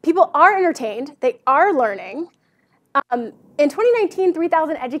people are entertained, they are learning. In 2019,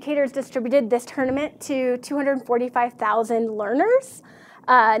 3,000 educators distributed this tournament to 245,000 learners.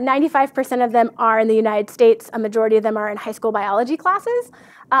 95% of them are in the United States. A majority of them are in high school biology classes.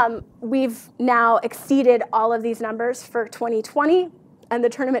 We've now exceeded all of these numbers for 2020, and the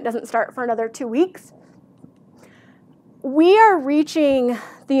tournament doesn't start for another 2 weeks. We are reaching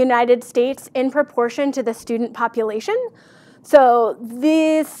the United States in proportion to the student population. So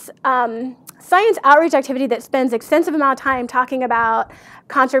this science outreach activity that spends extensive amount of time talking about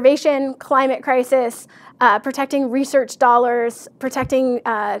conservation, climate crisis, protecting research dollars, protecting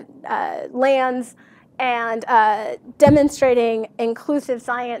lands, and demonstrating inclusive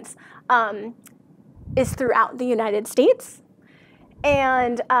science is throughout the United States.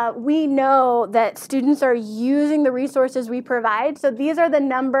 And we know that students are using the resources we provide. So these are the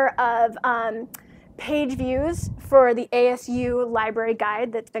number of page views for the ASU library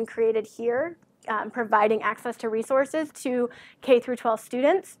guide that's been created here, providing access to resources to K through 12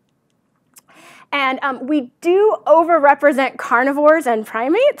 students. And we do overrepresent carnivores and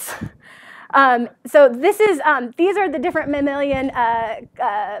primates. So this is, these are the different mammalian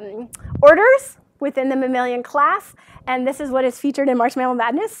orders within the mammalian class, and this is what is featured in March Mammal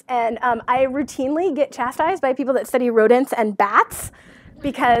Madness. And I routinely get chastised by people that study rodents and bats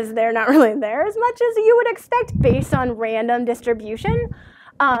because they're not really there as much as you would expect based on random distribution.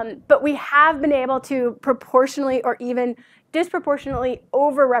 But we have been able to proportionally or even disproportionately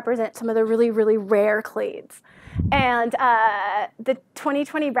overrepresent some of the really, really rare clades. And the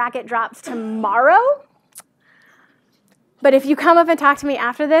 2020 bracket drops tomorrow. But if you come up and talk to me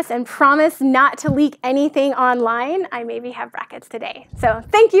after this and promise not to leak anything online, I maybe have brackets today. So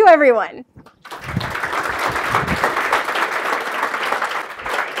thank you, everyone.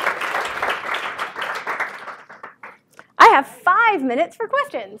 I have 5 minutes for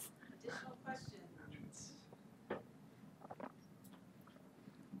questions. Additional questions?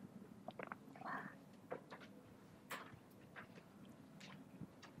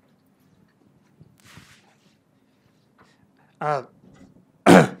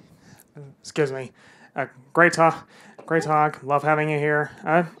 Excuse me. Great talk. Great talk. Love having you here.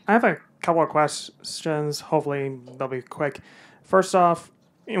 I have a couple of questions. Hopefully they'll be quick. First off,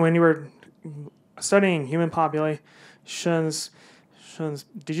 when you were studying human populations,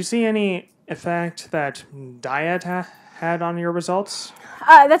 did you see any effect that diet had on your results?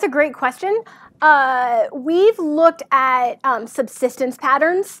 That's a great question. We've looked at subsistence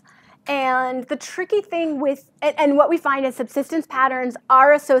patterns. And the tricky thing with, and what we find is subsistence patterns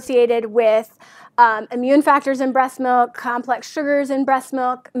are associated with immune factors in breast milk, complex sugars in breast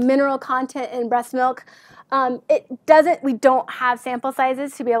milk, mineral content in breast milk. We don't have sample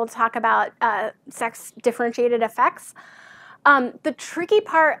sizes to be able to talk about sex differentiated effects. The tricky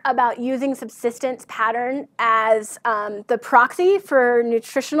part about using subsistence pattern as the proxy for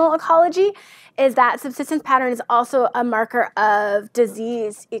nutritional ecology is that subsistence pattern is also a marker of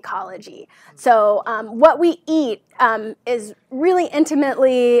disease ecology. So what we eat is really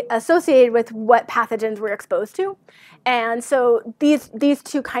intimately associated with what pathogens we're exposed to. And so these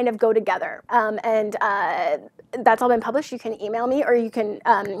two kind of go together. And that's all been published. You can email me, or you can,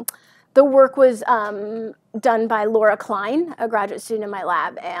 the work was done by Laura Klein, a graduate student in my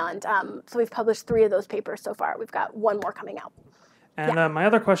lab. And so we've published 3 of those papers so far. We've got 1 more coming out. And Yeah. My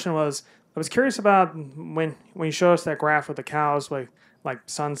other question was, I was curious about when you show us that graph with the cows, like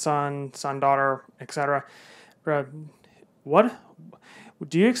son, daughter, etc. What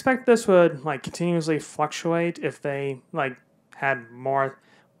do you expect this would like continuously fluctuate if they like had more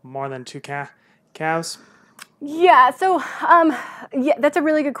than 2 calves? Yeah, so yeah, that's a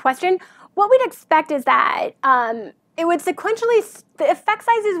really good question. What we'd expect is that it would sequentially, the effect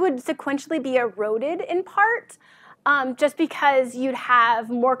sizes would sequentially be eroded in part, just because you'd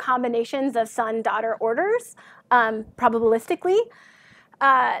have more combinations of son-daughter orders, probabilistically.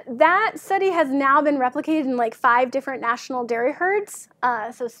 That study has now been replicated in like 5 different national dairy herds.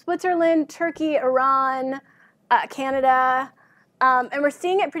 So Switzerland, Turkey, Iran, Canada, and we're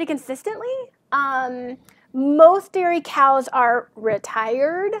seeing it pretty consistently. Most dairy cows are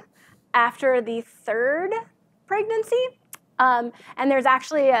retired after the 3rd pregnancy. And there's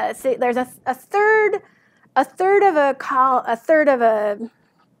actually a third of a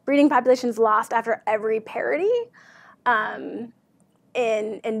breeding population is lost after every parity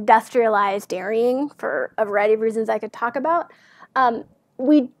in industrialized dairying for a variety of reasons I could talk about.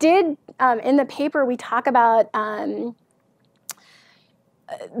 We did, in the paper, we talk about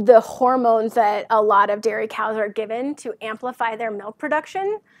the hormones that a lot of dairy cows are given to amplify their milk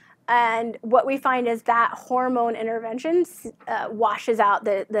production. And what we find is that hormone interventions washes out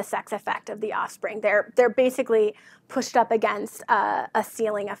the sex effect of the offspring. They're basically pushed up against a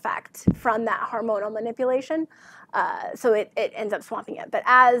ceiling effect from that hormonal manipulation. So it ends up swamping it. But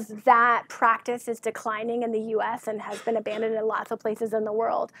as that practice is declining in the US and has been abandoned in lots of places in the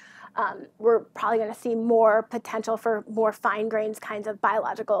world, we're probably going to see more potential for more fine-grained kinds of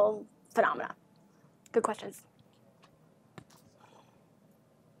biological phenomena. Good questions.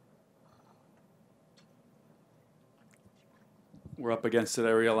 We're up against it,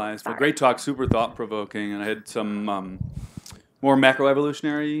 I realized. Sorry. But great talk, super thought-provoking, and I had some more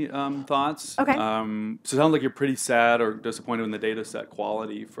macroevolutionary thoughts. Okay. So it sounds like you're pretty sad or disappointed in the data set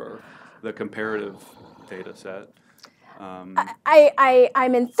quality for the comparative data set. I'm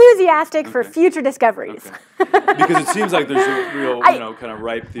enthusiastic for future discoveries. Okay. Because it seems like there's a real, kind of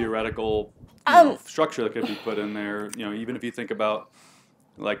ripe theoretical structure that could be put in there. Even if you think about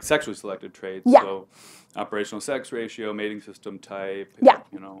like sexually selected traits. Yeah. So operational sex ratio, mating system type. Yeah.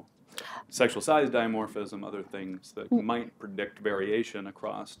 Sexual size dimorphism, other things that might predict variation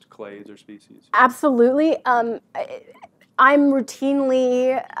across clades or species. Absolutely. I'm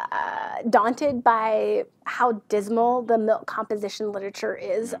routinely daunted by how dismal the milk composition literature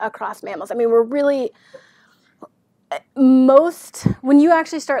is across mammals. I mean, we're really, when you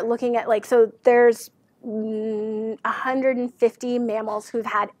actually start looking at, so there's 150 mammals who've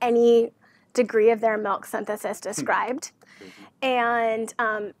had any degree of their milk synthesis described. And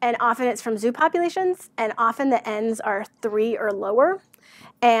often it's from zoo populations, and often the Ns are 3 or lower.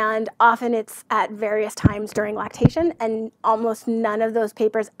 And often it's at various times during lactation, and almost none of those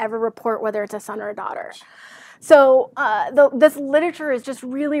papers ever report whether it's a son or a daughter. So this literature is just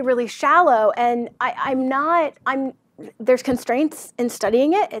really, really shallow, and there's constraints in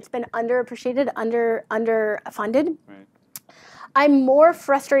studying it. It's been underappreciated, underfunded. Right. I'm more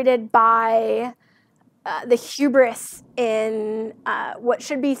frustrated by the hubris in what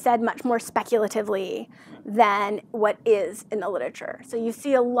should be said much more speculatively than what is in the literature. So you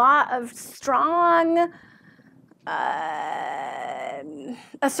see a lot of strong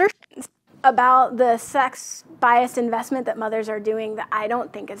assertions about the sex-biased investment that mothers are doing that I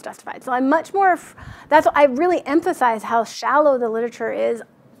don't think is justified. So I'm much more, that's what I really emphasize how shallow the literature is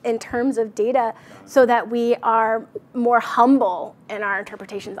in terms of data so that we are more humble in our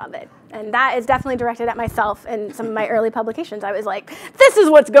interpretations of it. And that is definitely directed at myself in some of my early publications. I was like, this is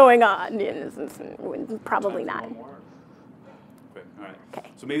what's going on. Probably not. Okay, all right.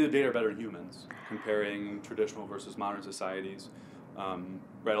 Okay. So maybe the data are better in humans, comparing traditional versus modern societies.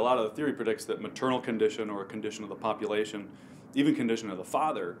 Right, a lot of the theory predicts that maternal condition or condition of the population, even condition of the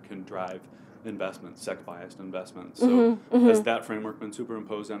father, can drive investments, sex-biased investments. So has that framework been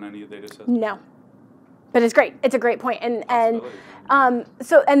superimposed on any of the data sets? No. But it's great. It's a great point. And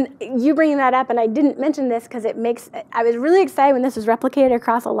you bringing that up, and I didn't mention this because I was really excited when this was replicated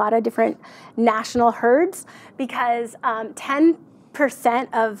across a lot of different national herds, because 10%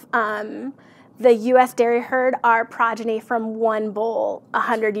 of the U.S. dairy herd are progeny from one bull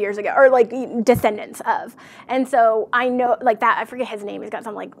 100 years ago, or descendants of. And so I know that, I forget his name. He's got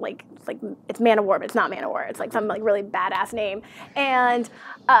some it's Man of War, but it's not Man of War. It's some really badass name. And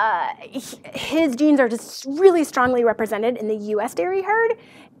his genes are just really strongly represented in the U.S. dairy herd.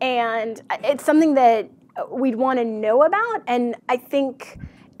 And it's something that we'd want to know about. And I think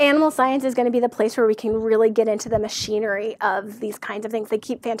animal science is going to be the place where we can really get into the machinery of these kinds of things. They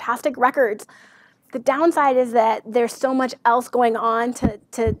keep fantastic records. The downside is that there's so much else going on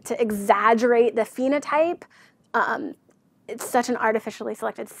to exaggerate the phenotype. It's such an artificially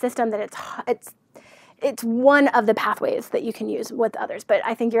selected system that it's one of the pathways that you can use with others. But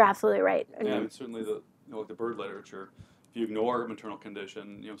I think you're absolutely right. Yeah, and certainly the bird literature, if you ignore maternal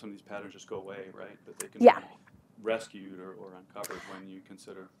condition, some of these patterns just go away, right? But they can be rescued or uncovered when you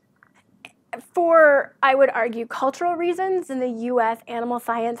consider. For, I would argue, cultural reasons, in the U.S., animal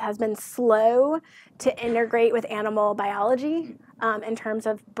science has been slow to integrate with animal biology in terms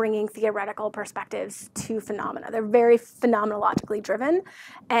of bringing theoretical perspectives to phenomena. They're very phenomenologically driven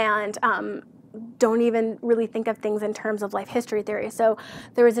and don't even really think of things in terms of life history theory. So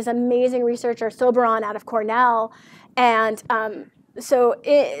there was this amazing researcher, Soberon, out of Cornell, and So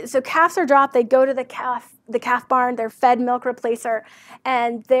calves are dropped. They go to the calf barn. They're fed milk replacer,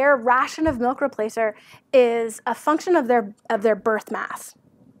 and their ration of milk replacer is a function of their birth mass.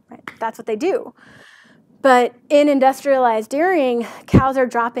 Right? That's what they do. But in industrialized dairying, cows are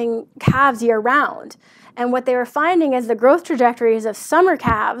dropping calves year round. And what they were finding is the growth trajectories of summer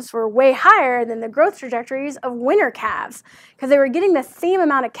calves were way higher than the growth trajectories of winter calves, because they were getting the same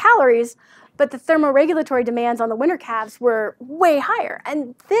amount of calories, but the thermoregulatory demands on the winter calves were way higher.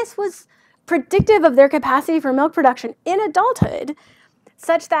 And this was predictive of their capacity for milk production in adulthood,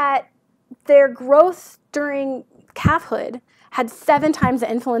 such that their growth during calfhood had 7 times the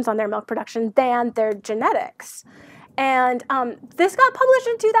influence on their milk production than their genetics. And this got published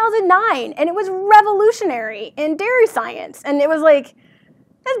in 2009, and it was revolutionary in dairy science. And it was like,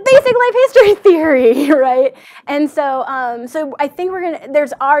 that's basic life history theory, right? And so I think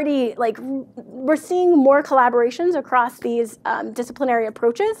there's already, like, we're seeing more collaborations across these disciplinary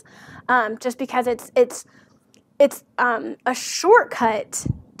approaches, just because it's a shortcut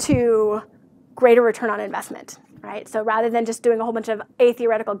to greater return on investment. Right? So rather than just doing a whole bunch of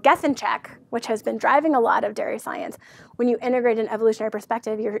atheoretical guess and check, which has been driving a lot of dairy science, when you integrate an evolutionary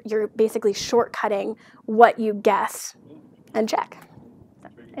perspective, you're basically shortcutting what you guess and check. So,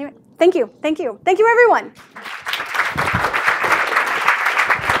 anyway, thank you, everyone.